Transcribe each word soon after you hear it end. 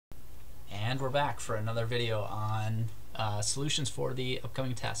we're back for another video on solutions for the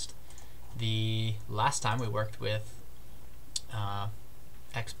upcoming test. The last time we worked with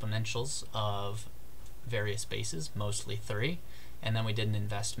exponentials of various bases, mostly 3, and then we did an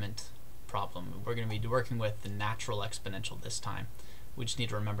investment problem. We're going to be working with the natural exponential this time. We just need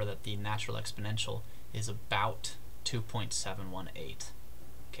to remember that the natural exponential is about 2.718.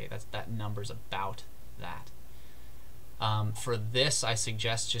 Okay, that number's about that. For this, I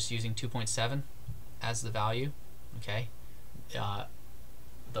suggest just using 2.7 as the value. Okay,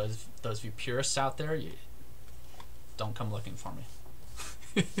 those of you purists out there, don't come looking for me.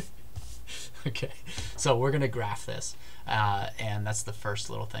 Okay, so we're gonna graph this, and that's the first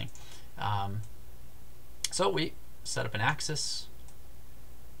little thing. So we set up an axis,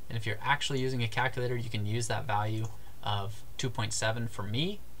 and if you're actually using a calculator, you can use that value of 2.7. For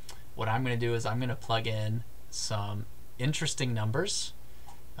me, what I'm gonna do is I'm gonna plug in some interesting numbers,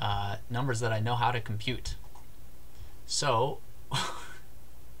 numbers that I know how to compute. So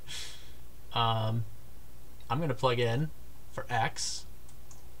I'm going to plug in for x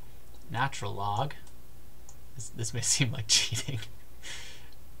natural log. This may seem like cheating.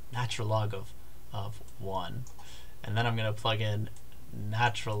 Natural log of 1, and then I'm going to plug in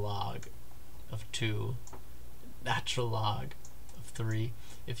natural log of 2, natural log of 3.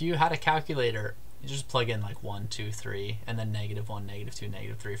 If you had a calculator, you just plug in like 1, 2, 3, and then -1,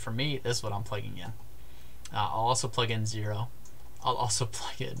 -2, -3. For me, this is what I'm plugging in. I'll also plug in 0. I'll also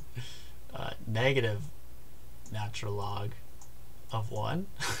plug in negative natural log of 1.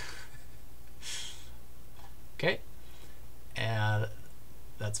 Okay, and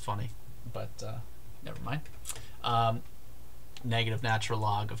that's funny, but never mind. Negative natural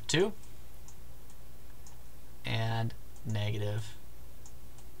log of 2, and negative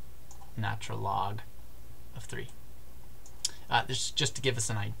natural log of 3. This is just to give us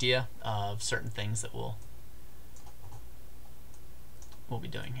an idea of certain things that we'll be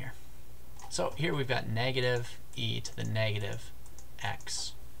doing here. So here we've got negative e to the negative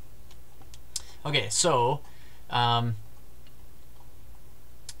x. Okay, so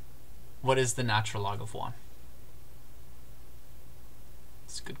what is the natural log of 1?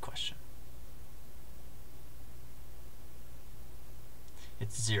 It's a good question.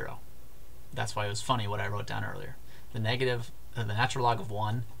 It's 0. That's why it was funny what I wrote down earlier. The natural log of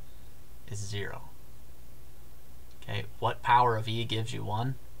 1 is 0. Okay, what power of e gives you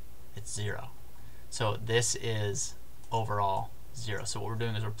 1? It's 0. So this is overall 0. So what we're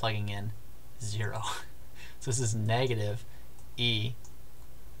doing is we're plugging in 0. So this is negative e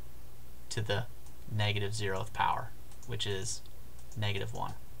to the negative 0th power, which is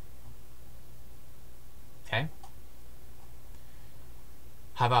 -1. Okay?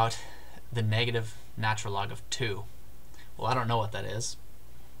 How about the negative natural log of 2? Well, I don't know what that is,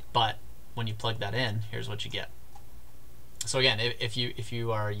 but when you plug that in, here's what you get. So again, if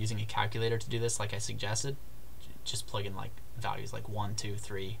you are using a calculator to do this, like I suggested, just plug in like values like 1, 2,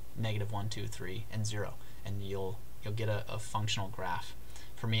 3, -1, 2, 3, and 0, and you'll get a functional graph.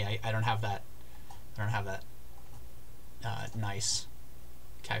 For me, I don't have that. I don't have that nice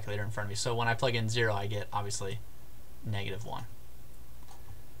calculator in front of me. So when I plug in 0, I get obviously -1.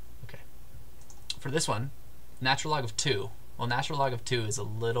 For this one, natural log of 2. Well, natural log of 2 is a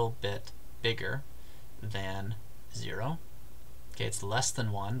little bit bigger than 0. Okay, it's less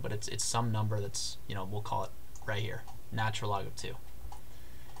than 1, but it's some number that's, we'll call it right here, natural log of 2.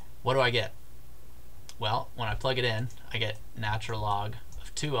 What do I get? Well, when I plug it in, I get natural log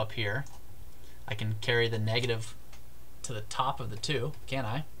of 2 up here. I can carry the negative to the top of the 2, can't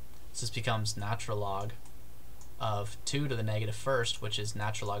I? So this becomes natural log of 2 to the negative first, which is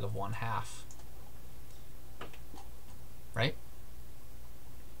natural log of 1/2. Right?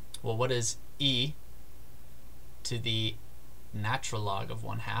 Well, what is e to the natural log of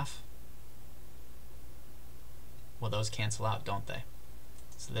 1/2? Well, those cancel out, don't they?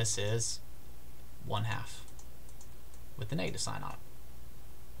 So this is 1/2 with the negative sign on it.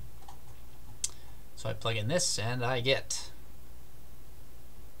 So I plug in this and I get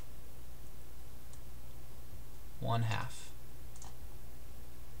 1/2.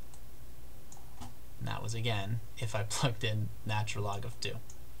 And that was, again, if I plugged in natural log of 2.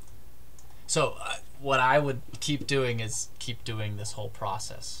 So what I would keep doing is keep doing this whole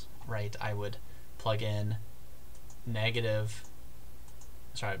process, right? I would plug in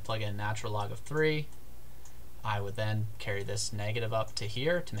plug in natural log of 3. I would then carry this negative up to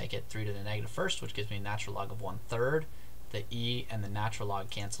here to make it 3 to the negative first, which gives me natural log of 1/3. The e and the natural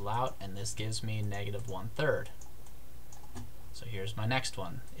log cancel out, and this gives me -1/3. So here's my next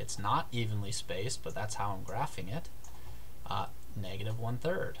one. It's not evenly spaced, but that's how I'm graphing it.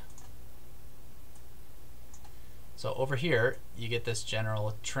 -1/3. So over here, you get this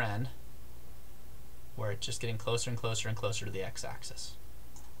general trend where it's just getting closer and closer and closer to the x-axis.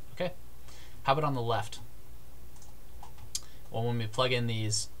 Okay? How about on the left? Well, when we plug in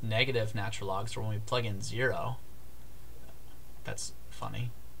these negative natural logs, or when we plug in 0, that's funny,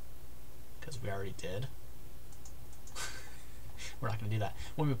 because we already did. We're not going to do that.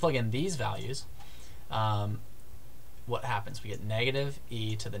 When we plug in these values, what happens? We get negative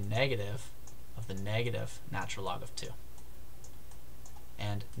e to the negative of the negative natural log of 2.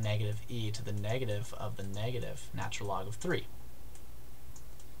 And negative e to the negative of the negative natural log of 3.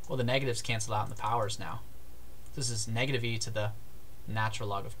 Well, the negatives cancel out in the powers now. This is negative e to the natural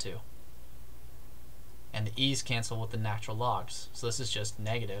log of 2. And the e's cancel with the natural logs. So this is just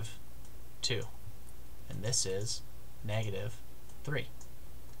negative 2. And this is negative 3.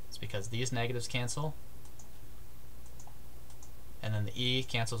 It's because these negatives cancel, and then the e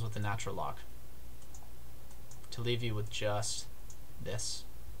cancels with the natural log, to leave you with just this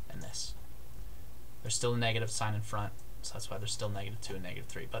and this. There's still a negative sign in front, so that's why there's still negative 2 and negative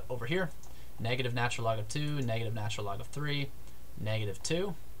 3. But over here, negative natural log of 2, negative natural log of 3, negative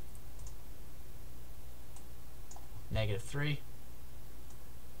 2, negative 3.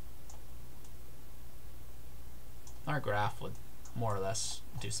 Our graph would more or less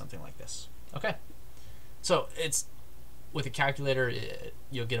do something like this. Okay, so it's with a calculator,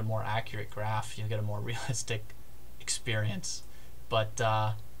 you'll get a more accurate graph, you'll get a more realistic experience, but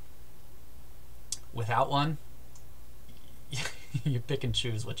without one, you pick and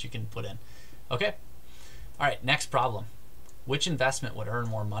choose what you can put in. Okay, all right, next problem. Which investment would earn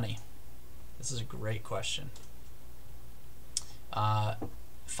more money? This is a great question. 5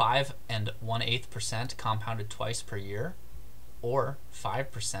 1/8% compounded twice per year, or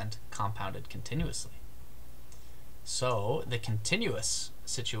 5% compounded continuously. So the continuous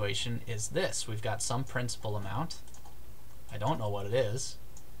situation is this. We've got some principal amount, I don't know what it is,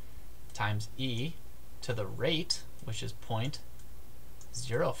 times e to the rate, which is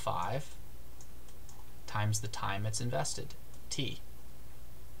 0.05, times the time it's invested, t.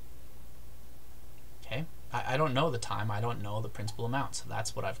 Okay, I don't know the time, I don't know the principal amount, so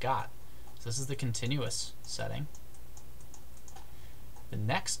that's what I've got. So this is the continuous setting. The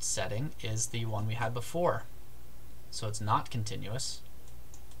next setting is the one we had before. So it's not continuous,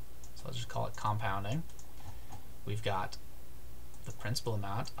 so I'll just call it compounding. We've got the principal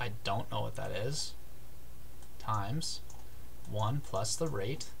amount, I don't know what that is, times 1 plus the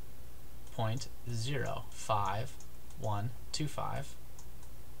rate, 0.05125,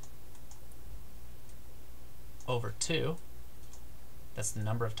 over 2, that's the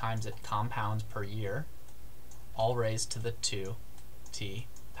number of times it compounds per year, all raised to the 2t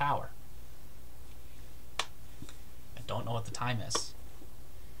power. I don't know what the time is.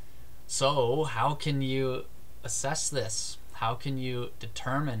 So how can you assess this? How can you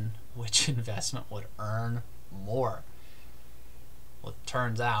determine which investment would earn more? Well, it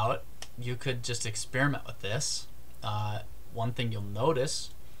turns out you could just experiment with this. One thing you'll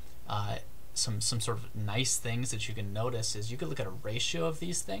notice, some sort of nice things that you can notice is you could look at a ratio of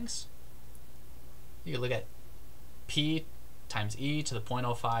these things. You could look at p times e to the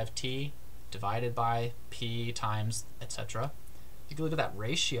 0.05 t divided by p times etc. You can look at that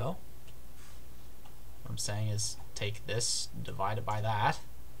ratio. What I'm saying is take this, divide it by that,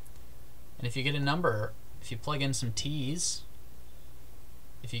 and if you get a number, if you plug in some t's,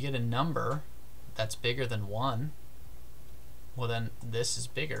 if you get a number that's bigger than 1, well then this is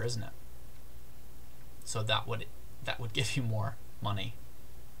bigger, isn't it? So that would give you more money,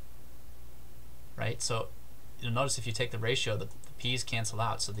 right? So you'll notice if you take the ratio, the p's cancel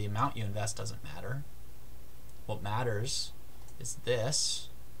out, so the amount you invest doesn't matter. What matters is this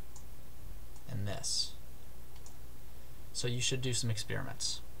and this. So you should do some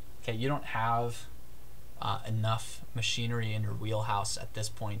experiments. Okay, you don't have enough machinery in your wheelhouse at this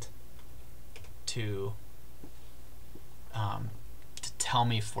point to tell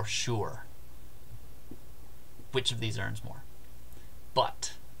me for sure which of these earns more.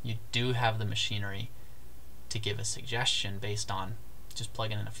 But you do have the machinery to give a suggestion based on just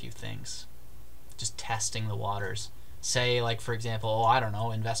plugging in a few things, just testing the waters. Say, like, for example, oh, I don't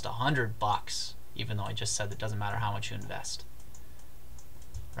know, invest $100, even though I just said it doesn't matter how much you invest,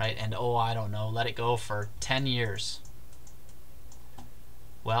 right? And oh, I don't know, let it go for 10 years.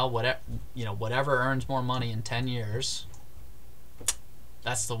 Well, whatever earns more money in 10 years,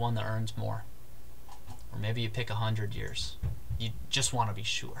 that's the one that earns more. Or maybe you pick 100 years. You just want to be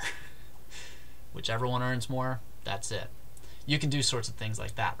sure. Whichever one earns more, that's it. You can do sorts of things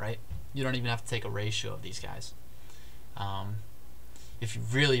like that, right? You don't even have to take a ratio of these guys. If you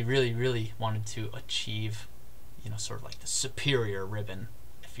really, really, really wanted to achieve, sort of like the superior ribbon.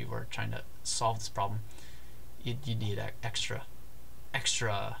 If you were trying to solve this problem, you'd need extra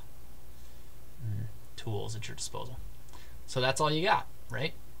tools at your disposal. So that's all you got,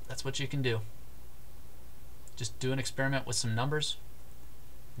 right? That's what you can do. Just do an experiment with some numbers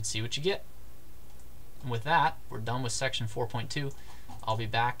and see what you get. And with that, we're done with section 4.2. I'll be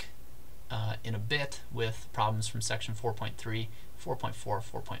back in a bit with problems from section 4.3, 4.4,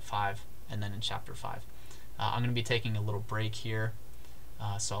 4.5, and then in chapter 5. I'm going to be taking a little break here,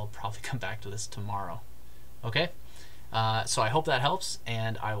 so I'll probably come back to this tomorrow. Okay? So I hope that helps,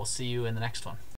 and I will see you in the next one.